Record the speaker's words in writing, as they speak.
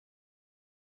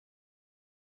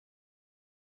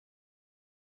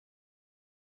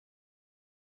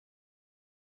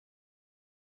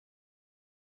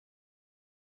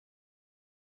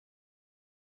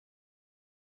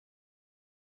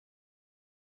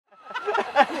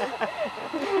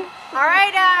All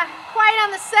right, quiet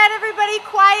on the set, everybody.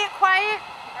 Quiet, quiet.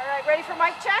 All right, ready for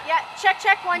mic check? Yeah, check,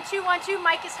 check. 1, 2, 1, 2.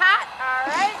 Mic is hot. All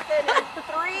right, then in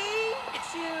 3,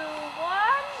 2,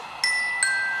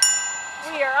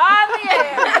 1. We are on the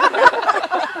air.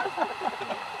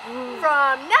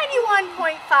 From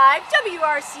 91.5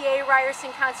 WRCA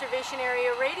Ryerson Conservation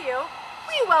Area Radio,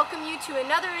 we welcome you to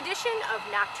another edition of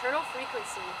Nocturnal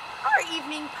Frequency, our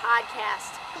evening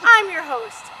podcast. I'm your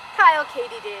host, Kyle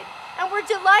Katydid, and we're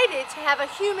delighted to have a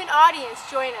human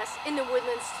audience join us in the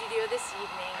Woodland studio this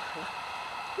evening.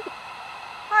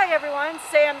 Hi everyone,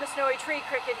 Sam the Snowy Tree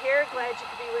Cricket here. Glad you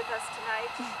could be with us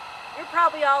tonight. You're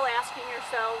probably all asking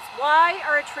yourselves, why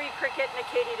are a tree cricket and a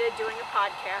katydid doing a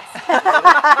podcast?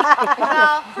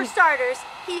 Well, for starters,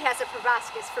 he has a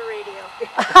proboscis for radio.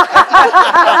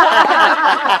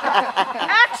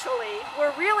 Actually,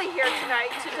 we're really here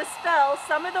tonight to dispel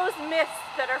some of those myths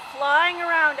that are flying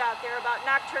around out there about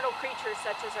nocturnal creatures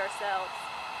such as ourselves.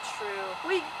 True.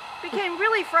 We became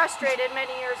really frustrated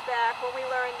many years back when we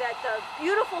learned that the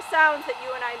beautiful sounds that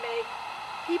you and I make,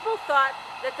 people thought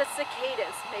that the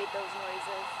cicadas made those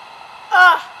noises.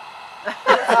 Ugh!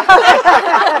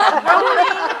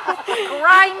 Rolling,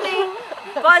 grinding,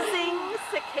 buzzing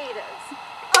cicadas.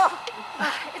 Oh,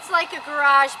 it's like a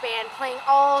garage band playing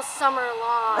all summer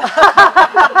long.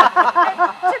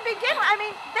 To begin with, I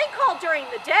mean, they call during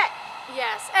the day.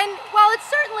 Yes, and while it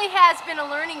certainly has been a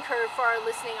learning curve for our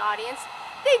listening audience,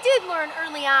 they did learn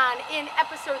early on in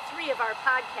episode 3 of our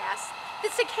podcast that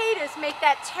cicadas make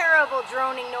that terrible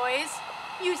droning noise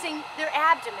using their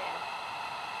abdomen.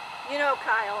 You know,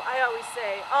 Kyle, I always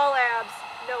say, all abs,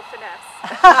 no finesse.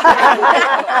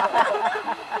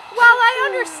 While I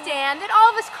understand that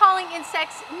all of us calling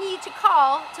insects need to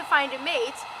call to find a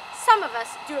mate, some of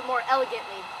us do it more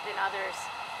elegantly than others.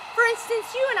 For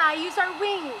instance, you and I use our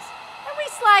wings, and we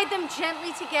slide them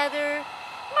gently together,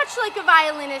 much like a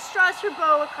violinist draws her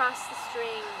bow across the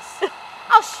strings.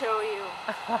 I'll show you.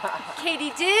 Katie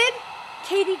did,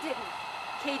 Katie didn't.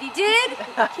 Katie did,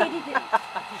 Katie didn't.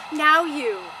 Now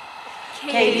you.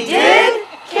 Katie did,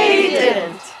 Katie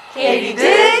didn't. Katie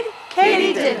did,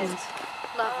 Katie didn't.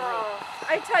 Lovely. Oh,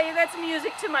 I tell you, that's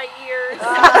music to my ears.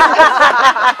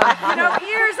 You know,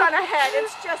 ears on a head,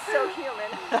 it's just so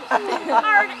human.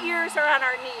 Our ears are on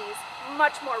our knees,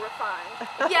 much more refined.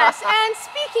 Yes, and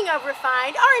speaking of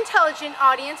refined, our intelligent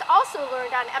audience also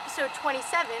learned on episode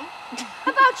 27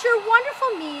 about your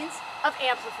wonderful means of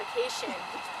amplification.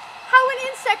 How an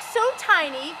insect so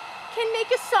tiny can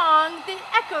make a song that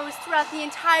echoes throughout the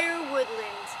entire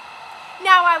woodland.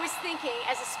 Now I was thinking,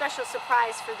 as a special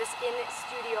surprise for this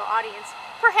in-studio audience,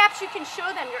 perhaps you can show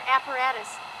them your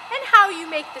apparatus and how you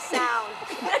make the sound.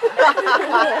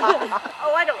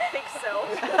 Oh, I don't think so.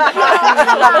 Oh,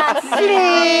 come on,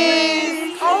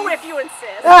 Please. Oh, if you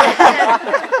insist.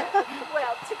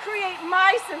 Well, to create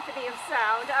my symphony of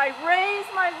sound, I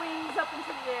raise my wings up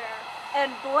into the air and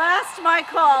blast my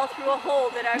call through a hole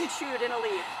that I've chewed in a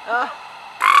leaf.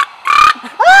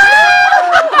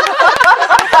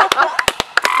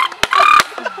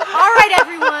 All right,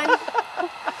 everyone.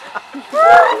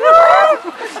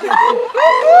 Bravo!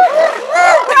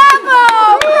 Bravo!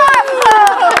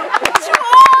 To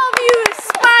all of you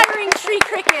aspiring tree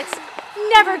crickets,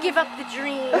 never give up the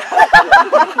dream.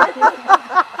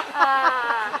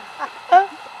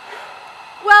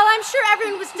 Well, I'm sure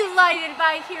everyone was delighted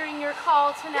by hearing your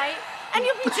call tonight, and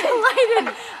you'll be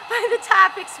delighted by the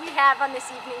topics we have on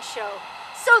this evening's show.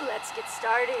 So let's get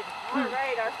started. All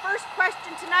right, our first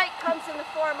question tonight comes in the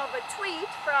form of a tweet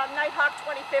from Nighthawk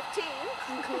 2015.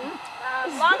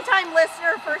 Longtime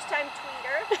listener, first-time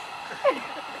tweeter. It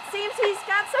seems he's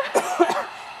got some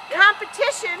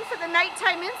competition for the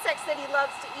nighttime insects that he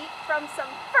loves to eat from some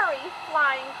furry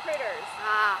flying critters.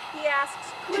 He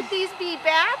asks, could these be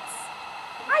bats?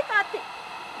 I thought that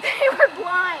they were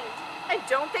blind. And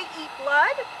don't they eat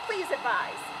blood? Please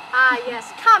advise. Ah,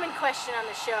 yes, common question on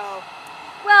the show.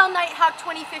 Well, Nighthawk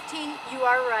 2015, you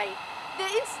are right. The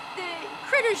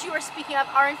critters you are speaking of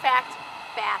are, in fact,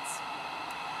 bats.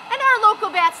 And our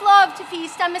local bats love to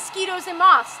feast on mosquitoes and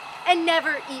moths and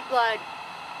never eat blood,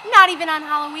 not even on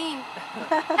Halloween.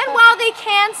 And while they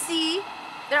can see,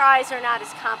 their eyes are not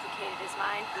as complicated as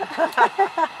mine.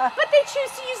 But they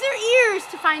choose to use their ears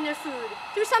to find their food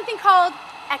through something called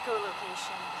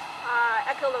echolocation.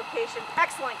 Echolocation,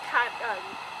 excellent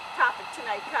topic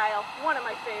tonight, Kyle. One of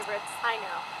my favorites. I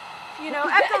know. You know,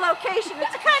 echolocation,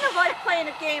 it's kind of like playing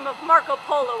a game of Marco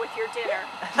Polo with your dinner.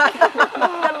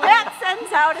 The bat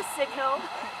sends out a signal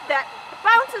that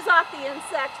bounces off the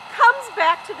insect, comes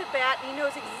back to the bat, and he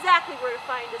knows exactly where to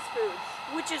find his food,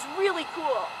 which is really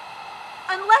cool.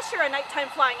 Unless you're a nighttime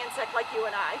flying insect like you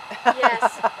and I.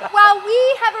 Yes. Well, we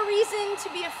have a reason to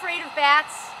be afraid of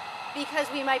bats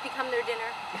because we might become their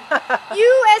dinner.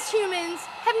 You, as humans,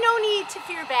 have no need to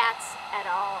fear bats at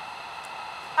all.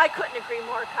 I couldn't agree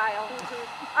more, Kyle.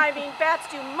 I mean, bats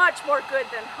do much more good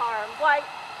than harm. Why,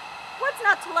 what's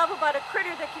not to love about a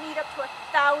critter that can eat up to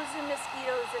 1,000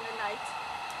 mosquitoes in a night?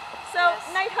 So,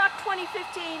 Yes. Nighthawk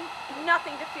 2015,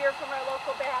 nothing to fear from our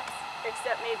local bats,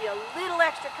 except maybe a little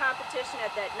extra competition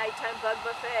at that nighttime bug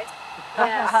buffet.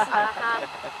 Yes.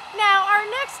 Now, our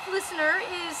next listener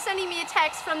is sending me a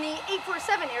text from the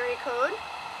 847 area code,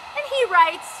 and he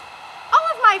writes, all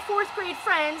of my 4th grade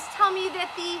friends tell me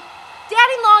that the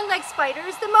daddy long-legged spider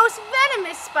is the most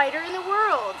venomous spider in the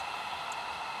world.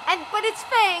 But its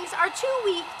fangs are too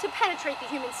weak to penetrate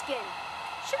the human skin.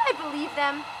 Should I believe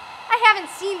them? I haven't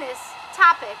seen this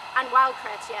topic on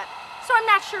Wildcrats yet, so I'm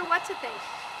not sure what to think.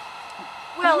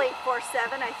 Well,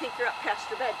 847, I think you're up past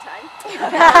your bedtime.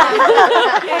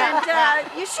 And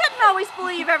you shouldn't always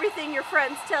believe everything your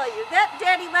friends tell you. That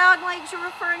daddy long-legs you're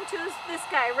referring to is this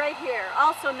guy right here,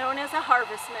 also known as a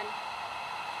harvestman.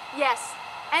 Yes,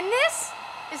 and this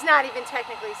is not even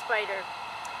technically a spider.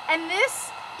 And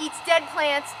this eats dead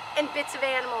plants and bits of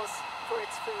animals for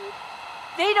its food.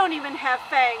 They don't even have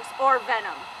fangs or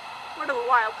venom. What do the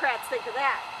Wildcrats think of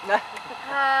that?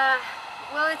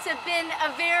 Well, it's been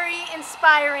a very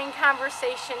inspiring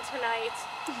conversation tonight.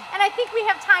 And I think we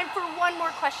have time for one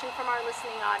more question from our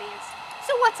listening audience.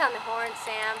 So what's on the horn,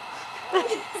 Sam?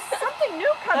 Something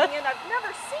new coming in I've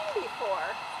never seen before.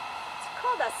 It's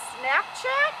called a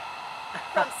Snapchat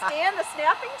from Stan the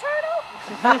Snapping Turtle.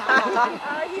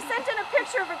 He sent in a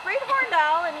picture of a great horned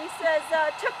owl, and he says,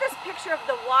 took this picture of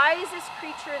the wisest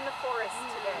creature in the forest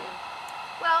today.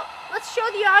 Well, let's show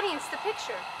the audience the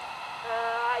picture.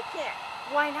 I can't.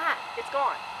 Why not? It's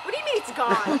gone. What do you mean it's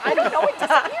gone? I don't know, it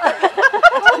disappeared.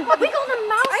 Wiggle the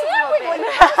mouse I a am little wiggling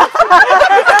bit. the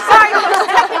mouse. Sorry for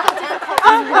the technical difficulties.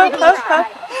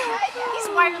 These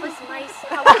wireless mice.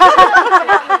 How we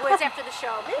out in the woods after the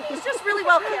show. Maybe he's just really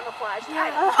well camouflaged.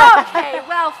 I don't know. Yeah. Okay,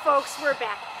 well, folks, we're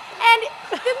back. And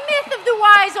the myth of the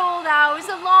wise old owl is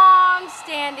a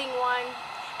long-standing one.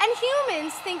 And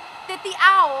humans think that the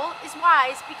owl is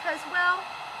wise because, well,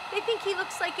 they think he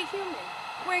looks like a human,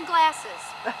 wearing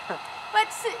glasses. But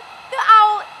the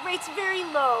owl rates very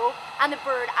low on the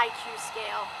bird IQ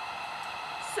scale.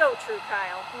 So true,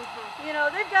 Kyle. You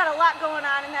know, they've got a lot going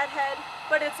on in that head,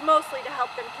 but it's mostly to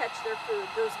help them catch their food.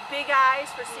 Those big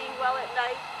eyes for seeing well at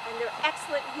night, and their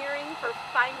excellent hearing for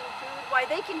finding food. Why,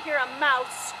 they can hear a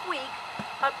mouse squeak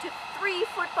up to 3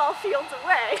 football fields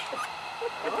away.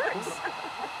 It works.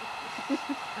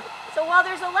 So while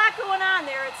there's a lot going on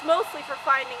there, it's mostly for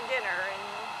finding dinner, and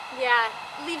Yeah,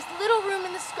 leaves little room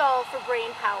in the skull for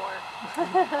brain power.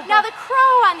 Now the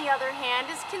crow, on the other hand,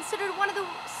 is considered one of the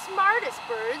smartest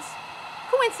birds,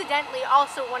 coincidentally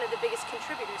also one of the biggest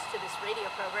contributors to this radio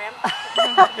program.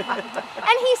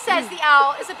 And he says the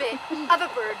owl is a bit of a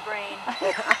bird brain.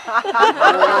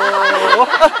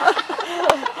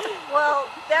 well,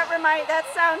 that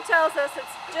sound tells us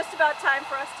it's just about time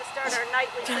for us to start our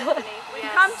nightly symphony. We've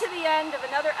Yes. come to the end of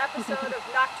another episode of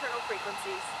Nocturnal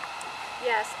Frequencies.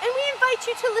 Yes, and we invite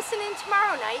you to listen in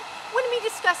tomorrow night when we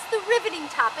discuss the riveting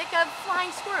topic of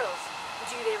flying squirrels.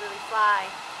 Do they really fly?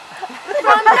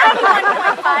 From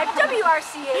 91.5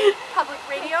 WRCA Public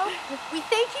Radio, we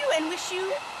thank you and wish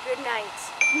you good night.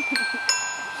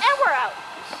 And we're out.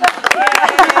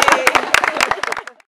 Yay.